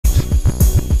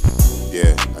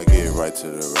right to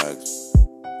the racks.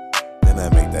 Then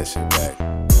I make that shit back.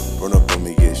 Run up on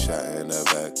me, get shot in the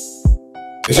back.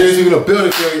 This shit is even a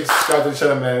building, yo. Subscribe to the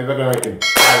channel, man. We're gonna make it.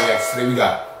 Today we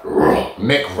got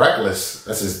Mick Reckless.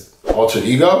 That's his alter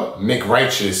ego. Mick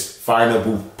Righteous. Fire in the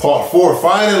Booth Part 4.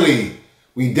 Finally,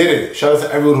 we did it. Shout out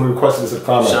to everyone who requested this in the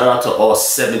comments. Shout out to all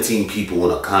 17 people in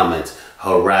the comments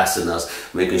harassing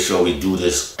us, making sure we do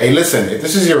this. Hey, listen, if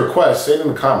this is your request, say it in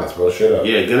the comments, bro. Straight up.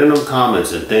 Yeah, get in them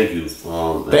comments and thank you.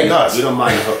 Thank us. We don't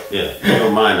mind. We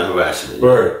don't mind the harassment.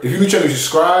 Word. If you can check,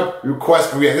 subscribe,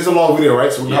 request, and react. This is a long video,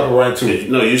 right? So we can have it right to it.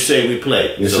 No, you say we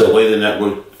play. Yes, so sir. the way the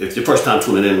network. If your first time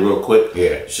tuning in, real quick,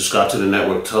 yeah, subscribe to the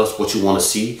network. Tell us what you want to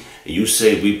see, and you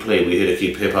say we play. We're here to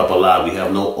keep hip hop alive. We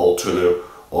have no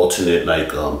alternate like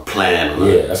plan.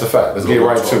 Yeah, that's a fact. Let's get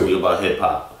right to it. We about hip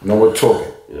hop. No more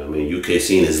talking. You know what I mean? UK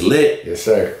scene is lit. Yes,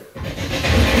 sir.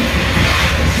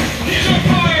 He's on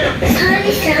fire!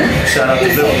 Shout out to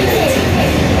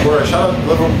Liverpool. Word, shout out to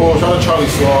Liverpool, shout out to Charlie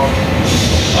Slaw.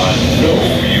 I know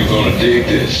you're gonna dig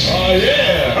this. Oh,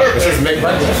 yeah! This is Mick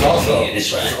Reckless also. Yeah,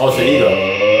 that's right. Alter ego.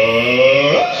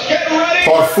 Let's get ready!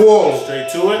 Part 4. Straight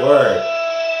to it. Word.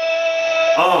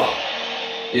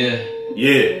 Yeah.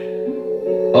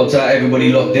 Yeah. Hold tight,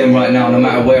 everybody locked in right now, no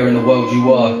matter where in the world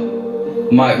you are.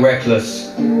 Mike Reckless,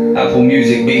 Apple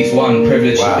Music Beats 1,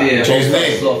 privilege Wow. to be here. Change his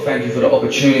name. Sloth, thank you for the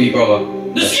opportunity, brother.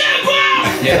 The Scarecrow!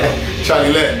 Yeah,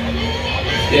 Charlie Lit.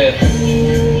 yeah.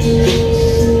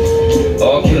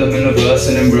 I'll kill him in the verse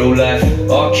and in real life.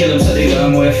 I'll kill him so they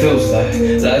learn what it feels like.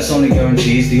 Life's only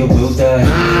guarantees that you will die.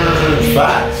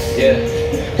 Facts. Yeah.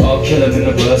 I'll kill him in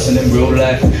the verse and in real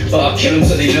life. But I'll kill him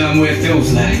so they learn what it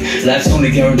feels like. Life's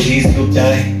only guarantees that you'll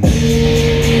die.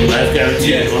 Life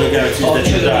guarantees, only guarantees I'll that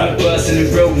kill you him die. in the verse and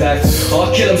in real life.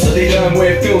 I'll kill him so they learn what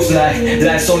it feels like.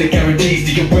 Life's only guarantees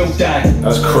that you will die.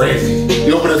 That's crazy.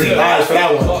 You opened his eyes for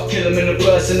that one. I'll kill him in the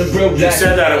verse and in real life. You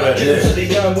said that already. I'll kill him so they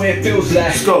learn what it feels like.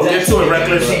 Let's go, get to it,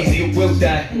 Reckless. Life's only guarantees that you will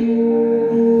die.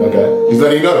 Okay. He's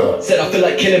letting you know though. Said I feel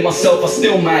like killing myself, I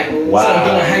still might. Wow. Said I'm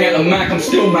gonna hang out the Mac, I'm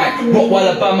still Mac.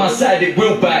 Rottweiler by my side, it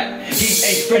will back. He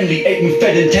ain't friendly, ate me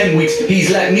fed in 10 weeks.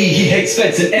 He's like me, he hates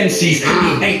feds and MCs.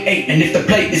 He ain't ate, and if the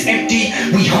plate is empty,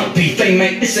 we hunt beef. Hey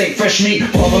mate, this ain't fresh meat.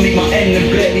 Rather meet my end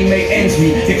and barely make ends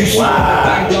meet. If you saw the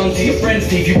bang down to your friend's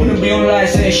teeth, you wouldn't be online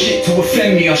saying shit to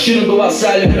offend me. I shouldn't go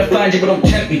outside looking to find you, but don't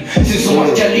tempt me. Since so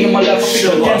much telly in my life, I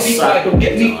think I'm 10 feet wide, don't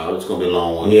get me. It's gonna be a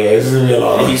long one. Yeah, this is gonna be a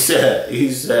long one. He said,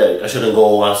 I shouldn't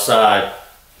go outside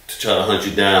to try to hunt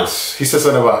you down. He said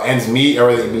something about ends meet,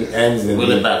 or they meet ends. And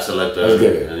Will it back selector. Let's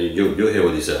get it. And you'll hear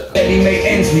what he said. Barely make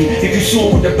ends meet. If you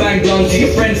saw what the bang done to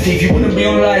your friend's teeth, you wouldn't be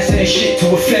online saying shit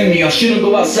to offend me. I shouldn't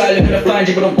go outside looking to find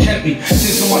you, but don't tempt me.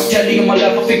 Since so much telly in my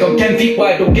life, I think I'm 10 feet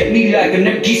wide. Don't get me like an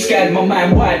empty sky, my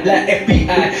mind wide like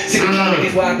FBI. Sick of trying to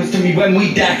guess what happens to me when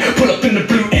we die. Pull up in the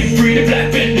blue M3, the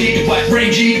black Bentley, the white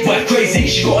Rangy, the white crazy.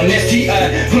 She got an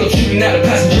STI. Pull up shooting out the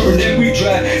passenger and then we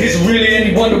drive. Is it really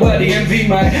any wonder why the envy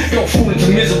man? Don't fall into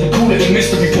misery, call it a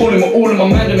mystery. Pulling for all of my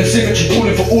mandem and symmetry.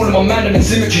 Pulling for all of my mandem and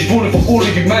symmetry. Pulling for all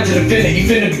of you man to infinity.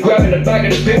 Finna be grabbing the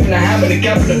bag of the pip and the hammer, the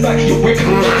gap in the back of your whip.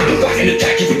 And the back in the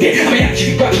tack, you forget. I mean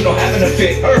actually rapping, not having a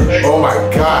fit. oh my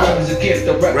god. Rap is a gift,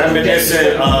 the rap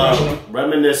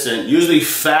Reminiscent. Usually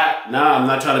fat, I'm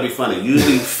not trying to be funny.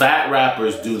 Usually fat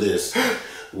rappers do this.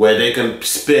 Where they can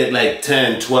spit like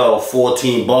 10, 12,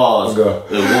 14 bars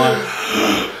in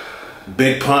one.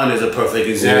 Big Pun is a perfect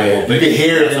example. Yeah, you can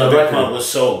hear it in the Big record. Pun was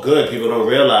so good, people don't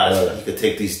realize that he could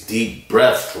take these deep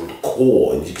breaths from the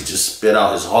core and you could just spit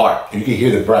out his heart. You can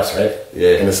hear the breaths, right?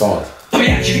 Yeah. In the songs. I mean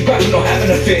actually rapping, not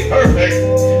having a fit.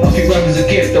 I think rap is a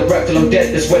gift, I rap till I'm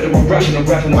dead. That's whether I'm rapping or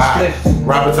rapping on split.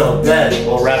 Rapping till I'm dead.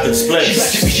 Or rapping splits. She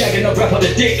like to be shagging a rap on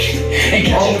the dick. Ain't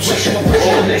catching the wish, I'm a press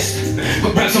on the list.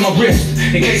 Got raps on my wrist,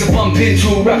 in case I bump into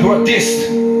a rapper I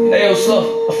dissed. Hey yo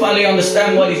Sloth, I finally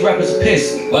understand why these rappers are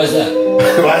pissed. Why is that?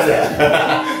 Why is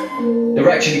that? They're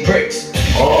actually pricks.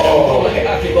 Oh. Like an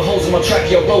athlete with holes in my track,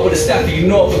 yo, roll with a staffy, you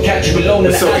know, if I catch you alone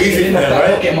in the It's so alley, easy, in my man, back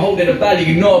right? pocket, I'm holding a valley,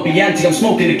 you know, I'll be anti, I'm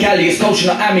smoking the Cali, it's coaching,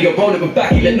 not Ami, I roll it with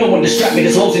backy, let no one distract me,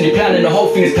 there's holes in your plan and the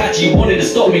whole thing is patchy, you wanted to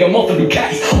stop me, I'm off on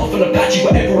Ducatis, off on Apache,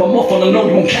 whatever I'm off on, I know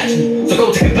you won't catch me, so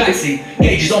go take a backseat,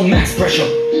 gauges on max pressure,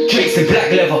 drapes in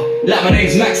black leather, like my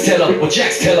name's Max Teller, or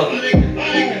Jax Teller,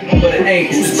 but it ain't,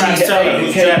 it's the Max T, the Teller, A, the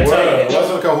who's K, Jax the Teller? A, Let's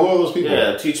look at who are those people.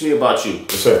 Yeah, teach me about you.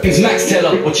 Yes, sir. it's Max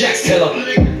Teller, or Jax Teller.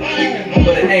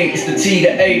 But it ain't, it's the T,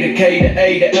 the A, the K, the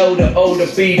A, the L, the O,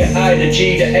 the B, the I, the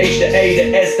G, the H, the A,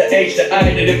 the S, the H, the I.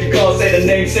 And if you can't say the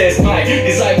name, says Mike.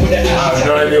 It's like with the I. have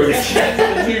no idea what he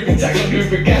said. Tackle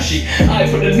Lubrigashi. I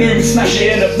put the lube and smash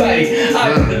it in the bay.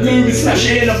 I put the lube and smash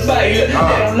it in the bay. Look,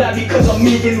 they don't like me cause I'm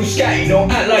moving all scatty.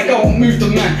 Don't act like I won't move the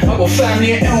man. I got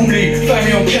family in Elmley,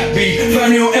 family on Cat B,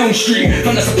 family on Elm Street.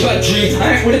 Man, that's a bad dream.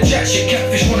 I ain't with a chat shit,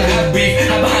 catfish wanna have beef.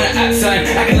 Hide behind the ad sign,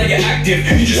 acting like you're active.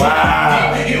 You just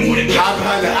Wow. hit him with a Hide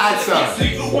behind the ad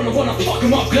sign. Wanna fuck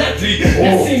him up gladly.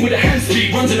 That scene with the hand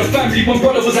speed runs in the family. One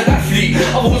brother was an athlete,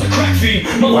 other was a crack fiend.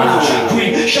 Mother was a track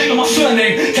queen, shame on my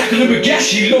surname. Tackling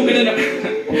Bagashi, longer than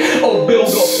a oh, Bill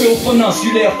got filth on us.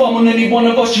 You lay a thumb on any one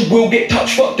of us, you will get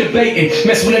touched. Fuck debating.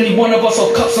 Mess with any one of us,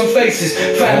 I'll cut some faces.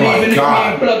 Family, even if we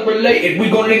ain't blood related, we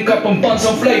gon' link up and bun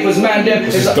some flavors. Man, them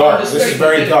This is dark. This is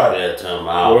very dark. Yeah, time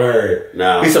out. Word.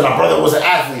 Now, He said my brother was an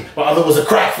athlete, my other was a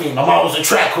crack fiend, my mom was a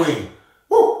track queen.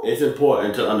 Woo. it's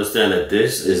important to understand that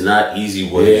this is not easy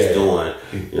what he's doing.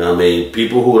 You know what I mean?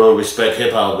 People who don't respect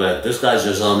hip hop, like, this guy's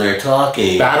just on there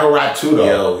talking. Battle rap too, though.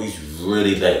 Yo, he's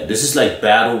really like, this is like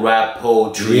battle rap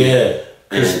poetry. Yeah.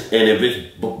 And if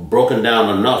it's broken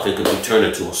down enough, it could be turned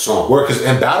into a song. Word, because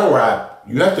in battle rap,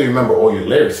 you have to remember all your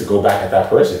lyrics to go back at that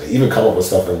person. Even come up with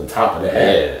stuff on the top of the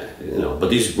head. Yeah, you know, but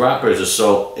these rappers are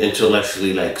so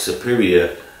intellectually like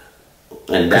superior,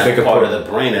 and that they part could of the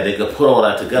brain that they could put all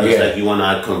that together. Yeah. It's like you and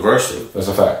I conversing. That's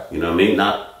a fact. You know what I mean?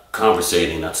 Not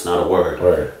conversating. That's not a word.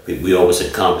 Word. We always say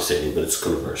conversating, but it's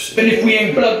conversing. and if we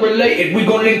ain't blood related, we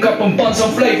gon' link up and bun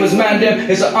some flavors. Man, them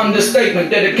is an understatement.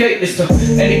 Dedicate this to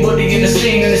anybody in the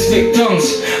scene and its victims.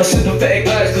 A sympathetic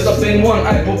eyes, cause I've been one.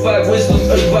 I provide wisdom,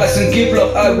 advice, and give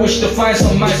love. I wish to find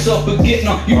some myself, but get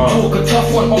now. You talk a tough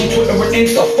one on Twitter and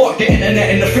Insta. Fuck the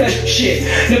internet in the flesh. Shit,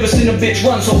 never seen a bitch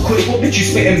run so quick. What bitch you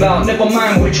spitting about? Never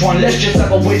mind which one. Let's just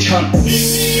have a witch hunt.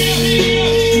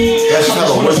 Let's I have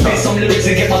just a wanna witch spit hunt. some lyrics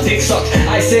and get my dick sucked.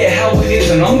 I say it how it is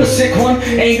and I'm the sick one.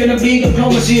 Ain't gonna be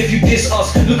diplomacy if you diss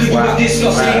us. Look at you and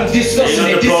discuss, ain't no discussing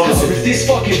Ain't it. no Discuss diplomacy. if this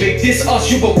fucking big. This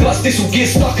us, you go guts. This will get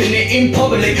stuck in it in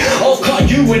public. I'll cut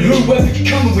you and whoever you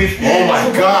coming with. Oh my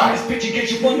God. This bitch, you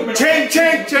get you wondering. Ching,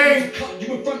 ching, ching. Cut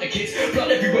you in front of kids. Blood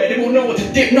everywhere, they won't know what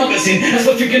to dip nuggets in. That's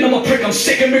what thinking I'm a prick, I'm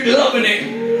sick and McLovin' it.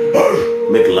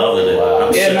 McLovin it.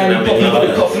 I'm Yeah, sick man, of you popping for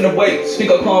the McLovin. cough in the weights.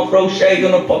 Think I can't throw shade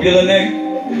on a popular name?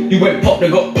 You went pop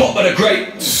and got pop by the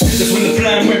great. That's when the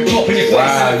plan went pop in your face.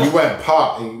 Wow, you went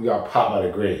pop and you got popped by the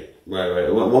great.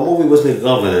 Right. What movie was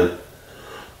McLovin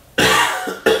in?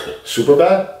 Super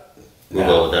bad? We'll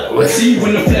go with that I one. see you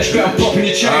in the flesh, ground popping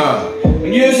your chain.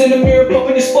 When you was in the mirror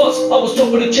popping your spots, I was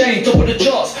top of the chain, top of the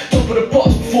charts, top of the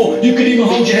pots. Before you could even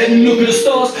hold your head and look at the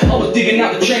stars, I was digging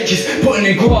out the trenches, putting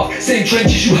in graft. Same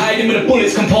trenches you hide in when the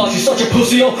bullets come past. You're such a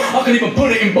pussy, oh, I can even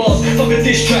put it in bars. Fuck a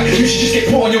diss track, you should just get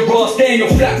put on your grass. Stay in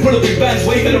your flat, pull up in bands,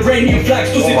 waving Iranian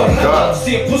flags. Pussy, Oh my I God.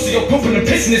 see a pussy, you're pooping and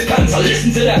pissing his pants. I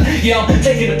listen to that, yeah, I'm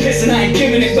taking the piss and I ain't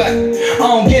giving it back. I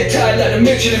don't get tired like the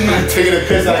Michelin man. Taking a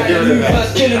piss out of giving it back. I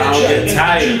don't get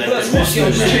tired like the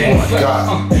Michelin man. Oh my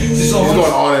God. He's going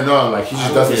on and on, like he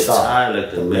just doesn't Get stop. tired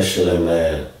like the Michelin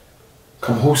man.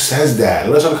 Come, who says that?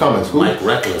 Let us know in the comments. Who, Mike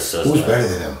Reckless says who's that. better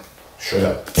than him? Straight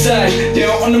up. Side,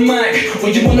 they're on the mic,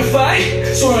 when you wanna fight,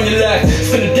 swear on your life,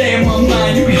 spend a day in my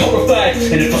mind, you be horrified,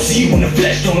 and if I see you in the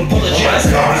flesh, don't apologize,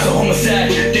 it's a homicide,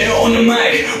 they're on the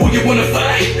mic, when you wanna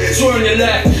fight, swear on your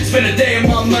life, spend a day in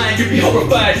my mind, you be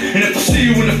horrified, and if I see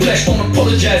you in the flesh, don't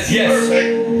apologize, yes.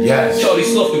 Yes. Charlie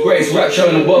Sloth, the greatest rap show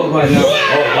in the world right now.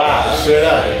 Oh wow, straight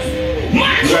up.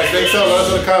 You guys think so? Let us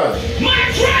know in the comments.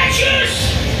 Mike Righteous!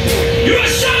 You're a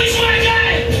savage, my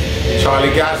guy!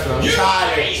 Charlie Gaston. You're a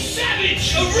Charlie.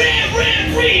 savage! A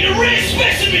rare breed, a rare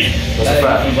specimen! That's a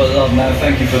fact. Nothing but love, man.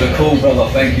 Thank you for the call,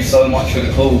 brother. Thank you so much for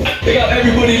the call. Big up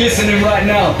everybody listening right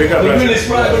now. Big up, the brother. realest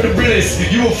ride with the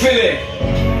realest. You will feel it.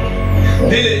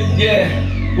 Feel it,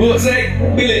 yeah. What's that?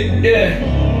 Feel it,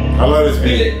 yeah. I love this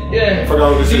Feel beat. it, yeah.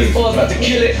 Forgot what this These is. bars about to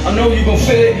kill it. I know you gon'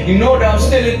 feel it. You know that I'm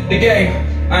still in the game.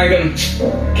 I ain't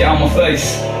gonna get out my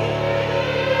face.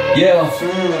 Yeah.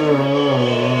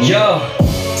 Yeah.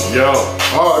 Yo.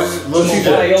 Oh, this is Lil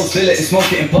Why TJ. yo feel it and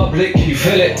smoke it in public, can you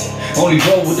feel it? Only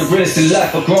roll with the realest in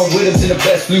life, I've grown with them to the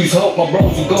best, lose hope. My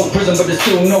bros will go prison, but there's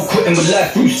still no quitting with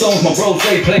life through stones. My bros,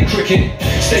 they play cricket,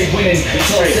 stay winning,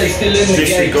 until I stay still in the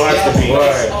game. Disregard the beat.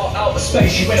 All out of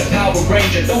space, you in a Power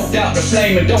Ranger. Don't doubt the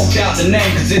flame and don't doubt the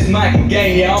name, cause it's Mike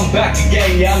again, yeah, I'm back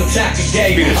again, yeah, I'm attack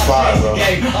again. Beat is fire, bro.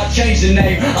 I changed the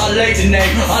name, I laid the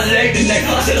name, I laid the name,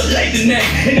 I said I laid the name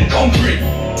in the concrete.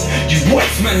 You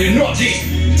waste, man, you're not deep.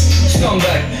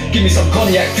 Scumbag, give me some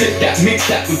cognac, flip that, mix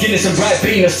that with Guinness and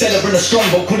Ribena, celebrate a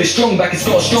strongbow, call it strong back, it's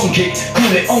got a strong kick,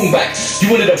 call it on back. You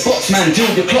wanted a box man, till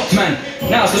your clock man.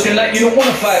 Now it's looking like you don't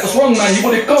wanna fight, what's wrong man? You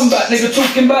wanted combat, nigga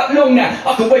talking about long now.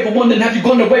 I can wave a wand and have you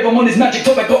gone to wave, I'm on his magic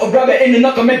top, I got a rabbit in and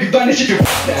I can make you vanish if you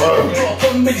that. You got a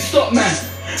problem, make you stop man.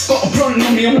 Got a blunt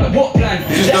on me, I'm like, what plan?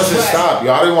 He just doesn't stop,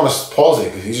 yo. I didn't want to pause it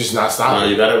because he's just not stopping. No,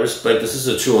 you gotta respect. This is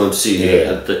a true MC.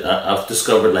 Yeah. I've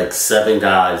discovered like 7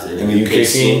 guys in the UK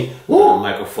scene who are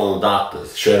microphone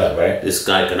doctors. Straight up, right? This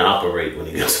guy can operate when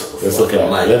he gets on the That's fucking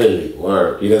mic. Literally.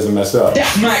 Word. He doesn't mess up.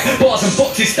 That's Mike, bars and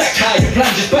boxes stacked high, your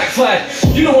plan just backfired.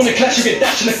 You don't wanna clash, you get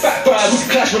dashed in the fat fire. We can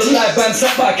clash with a live band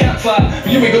sat by a campfire.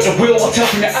 But you ain't got the will, I'll tell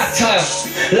from your attire.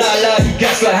 Lie, you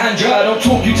gas like hand dry. Don't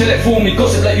talk, you till it fool me.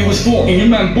 Gossip like you was 14. You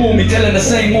man bore me, telling the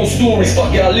same old stories.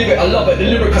 Fuck it, I live it, I love it. The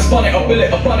lyric, I spun it, I bill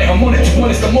it, I bun it. I'm on it, to be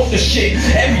honest, I'm off the shit.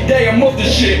 Every day I'm off the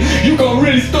shit. You can't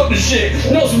really stop the shit.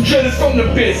 Know some dreaders from the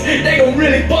biz. They gon'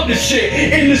 really pop the shit.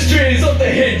 Industry is off the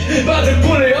hinge. About to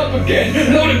pull it up again.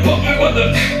 Loaded pop me, what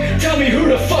the? Tell me who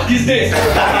the fuck is this?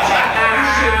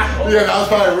 Yeah, that was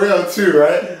probably real too,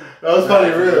 right? That was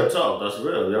probably real. Talk. That's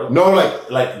real, yo. No,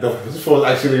 like the phone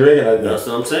actually ringing like that. That's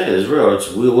what I'm saying. It's real.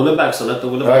 We'll win it back, so let the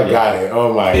win it I back. got it.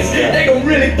 Oh my god. They gon'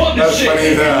 really pop the That's shit. funny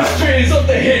as hell. Industry is off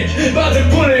the hinge. About to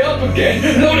pull it up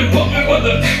again. Loaded pop me, what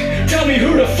the? Tell me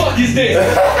who the fuck is this?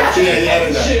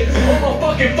 Shit on my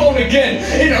fucking phone again.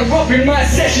 Interrupting my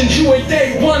sessions. You ain't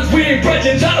day ones. We ain't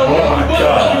brethren. I don't know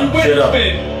what where it's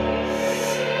been.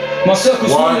 My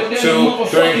circle's smaller than a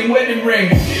motherfucking wedding ring.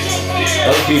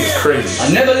 That beat is crazy. I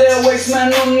never let a waste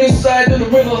man on this side of the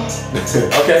river.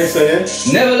 Okay, say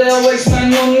it. Never let a waste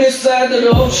man on this side of the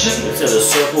ocean. It said a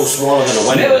circle smaller than a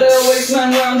wedding. Never let a waste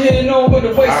man round here know where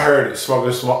the waste. I heard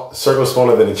circle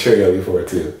smaller than a Cheerio before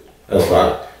too. That's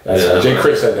fine. That's Jay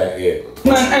Chris said that, yeah.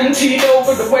 Man antidote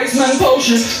with the waste man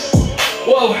potion.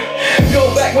 Whoa,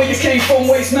 go back where you came from,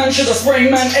 waste man. Should I spray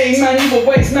man, a man, you a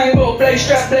waste man. Got a blaze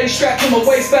strap to my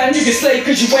waistband. You get slayed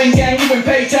cause you ain't gang, you ain't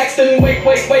pay tax. Then wait,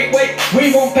 we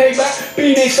won't pay back.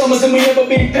 Been 8 summers and we never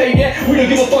been paid yet. We don't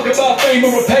give a fuck about fame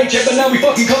or a paycheck, but now we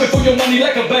fucking coming for your money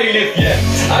like a bailiff, yeah.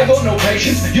 I got no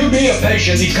patience, you be a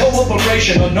patient. Need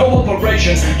cooperation or no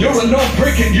operation. You're a known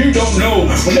prick and you don't know.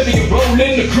 Whenever you roll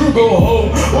in, the crew go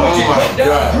home. Watch you cut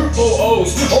down group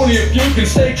photos. Only if you can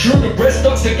stay true to breast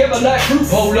up together like group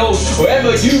polos.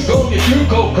 Wherever you go, you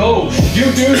go. You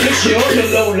do this shit on the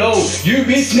low. You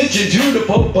be snitching to the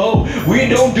popo. We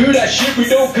don't do that shit, we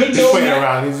don't condone. He's playing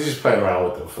around, he's just playing around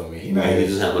with them for me. He's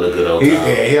just having a good old time.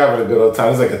 Yeah, he's having a good old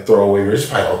time. It's like a throwaway verse. He's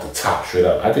probably off the top, straight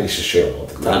up. I think he should straight up off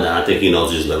the top. Nah, I think he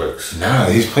knows his lyrics. Nah,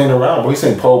 he's playing around, but he's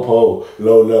saying po,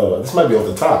 low. This might be off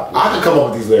the top. I can come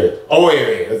up with these lyrics. Oh,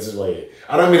 wait. Let's just wait.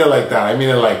 I don't mean it like that. I mean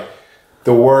it like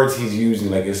the words he's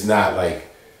using, like it's not like.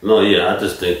 No, yeah, I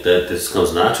just think that this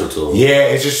comes natural to him.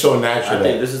 Yeah, it's just so natural. I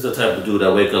think this is the type of dude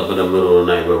that wake up in the middle of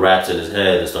the night with raps in his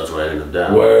head and starts writing them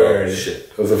down. Word. Oh,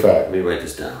 shit. That's a fact. Let me write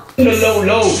this down. The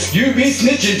low, you be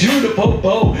snitching to the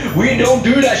popo. We don't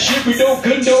do that shit, we don't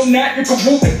condone that. You can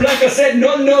whoop it blank, I said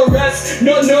no rest.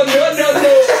 No. Your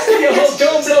hoe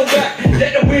don't blow back.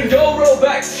 Let the window roll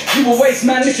back. You a waste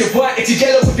man if you're white, if you're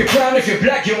yellow, if you're brown, if you're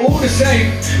black, you're all the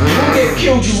same. You get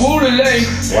killed, you all the lame.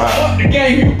 Wow. Fuck the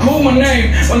game, you call my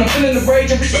name. When I'm feeling the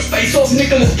rage, I rip my face off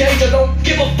Nicolas Cage, I don't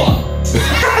give a fuck.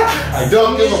 I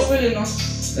don't give a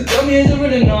The dummy is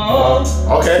really not.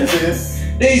 Okay, see.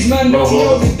 These man don't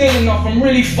know me still enough, I'm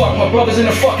really fucked. My brother's in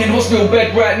a fucking hospital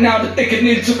bed right now. The thick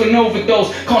nearly took an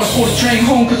overdose. Can't afford a train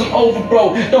home cause I'm over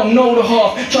bro. Don't know the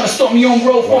half. Trying to stop me on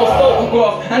road for a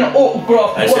photograph and an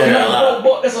autograph. I say that a lot.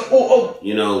 Robot, that's an auto.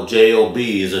 You know,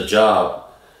 J.O.B. is a job.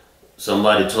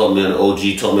 Somebody told me, an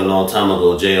OG told me a long time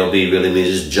ago, J.O.B. really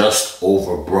means just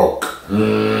over broke.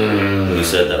 He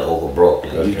said that, over broke.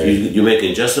 Like you're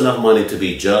making just enough money to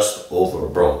be just over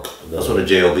broke. That's what a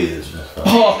J.O.B. is.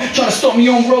 Trying to stop me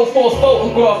on road for a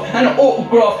photograph and an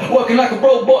autograph. Working like a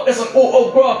robot, that's an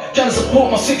autograph. Trying to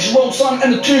support my 6-year-old son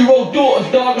and a 2-year-old daughter,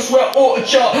 dog. I swear I ought to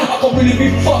chart. I can't really be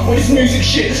fucked with this music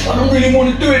shit. I don't really want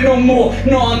to do it no more.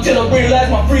 No, until I realize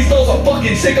my freestyles are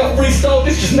fucking sick. I freestyle,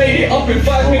 this just made it up in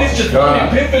 5 minutes. Just running,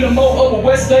 pimping a motor over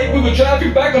Westlake. We were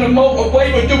driving back on the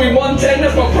motorway. We're doing 110,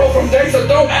 that's my program day. So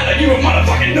don't act like you a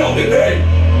motherfucking know today.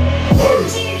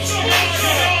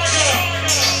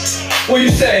 What you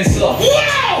saying, Slug?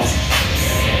 Wow!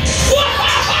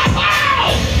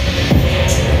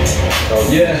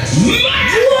 Yeah.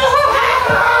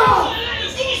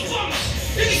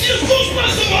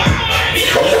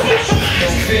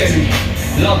 Don't fear me,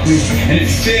 love me, and if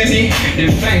you fear me,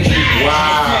 then thank you.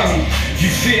 Wow. You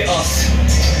fear us,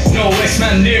 no waste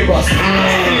man near us.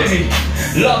 Fear me,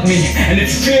 love me, and if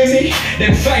you fear me,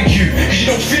 then thank you. Cause you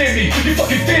don't fear me, you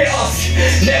fucking fear us.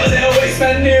 Never let a waste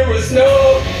man near us.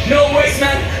 No waste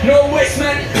man near us.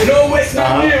 No waste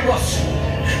man near us.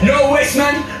 No waste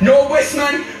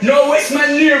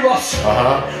man near us.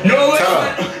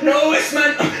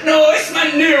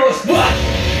 What?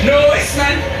 No waste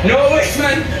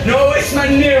man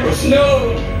near us. chorus.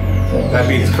 No. That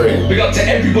beat is crazy. Big up to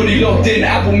everybody logged in.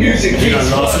 Apple Music. He done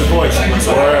lost his voice. Thank you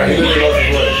for Alright, he having me.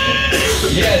 literally lost his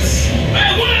voice. Yes.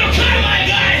 Hey, one of a kind, my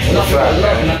guy. Nothing but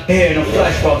love and here in a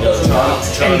flash, bro. Doesn't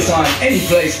matter. Anytime, any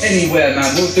place, anywhere,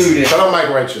 man. We'll do this. Shout out Mike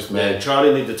Righteous, man. Man,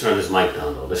 Charlie need to turn his mic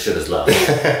down though. This shit is loud.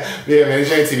 Yeah, man, it's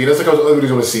JTV. Let's look at what other videos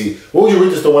you want to see. What would you rate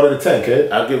this to 1 out of 10, kid?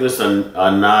 I'll give this a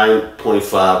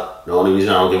 9.5. The only reason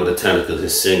I don't give it a 10 is because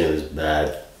his singing is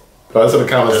bad. Put us in the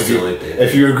comments That's the only thing.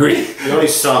 if you agree. He only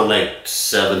sung like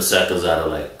 7 seconds out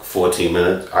of like 14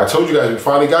 minutes. I told you guys, we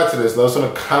finally got to this. Let us know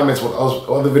in the comments what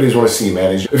other videos you want to see,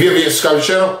 man. If you ever subscribe to the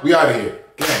channel, we out of here.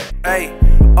 Hey,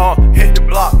 hit the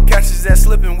block, catches that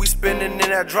slipping, we spinning in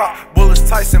that drop. Bullets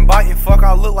Tyson biting, fuck,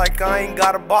 I look like I ain't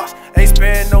got a box. Ain't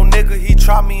sparing no nigga, he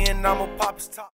trot me and I'ma pop his top.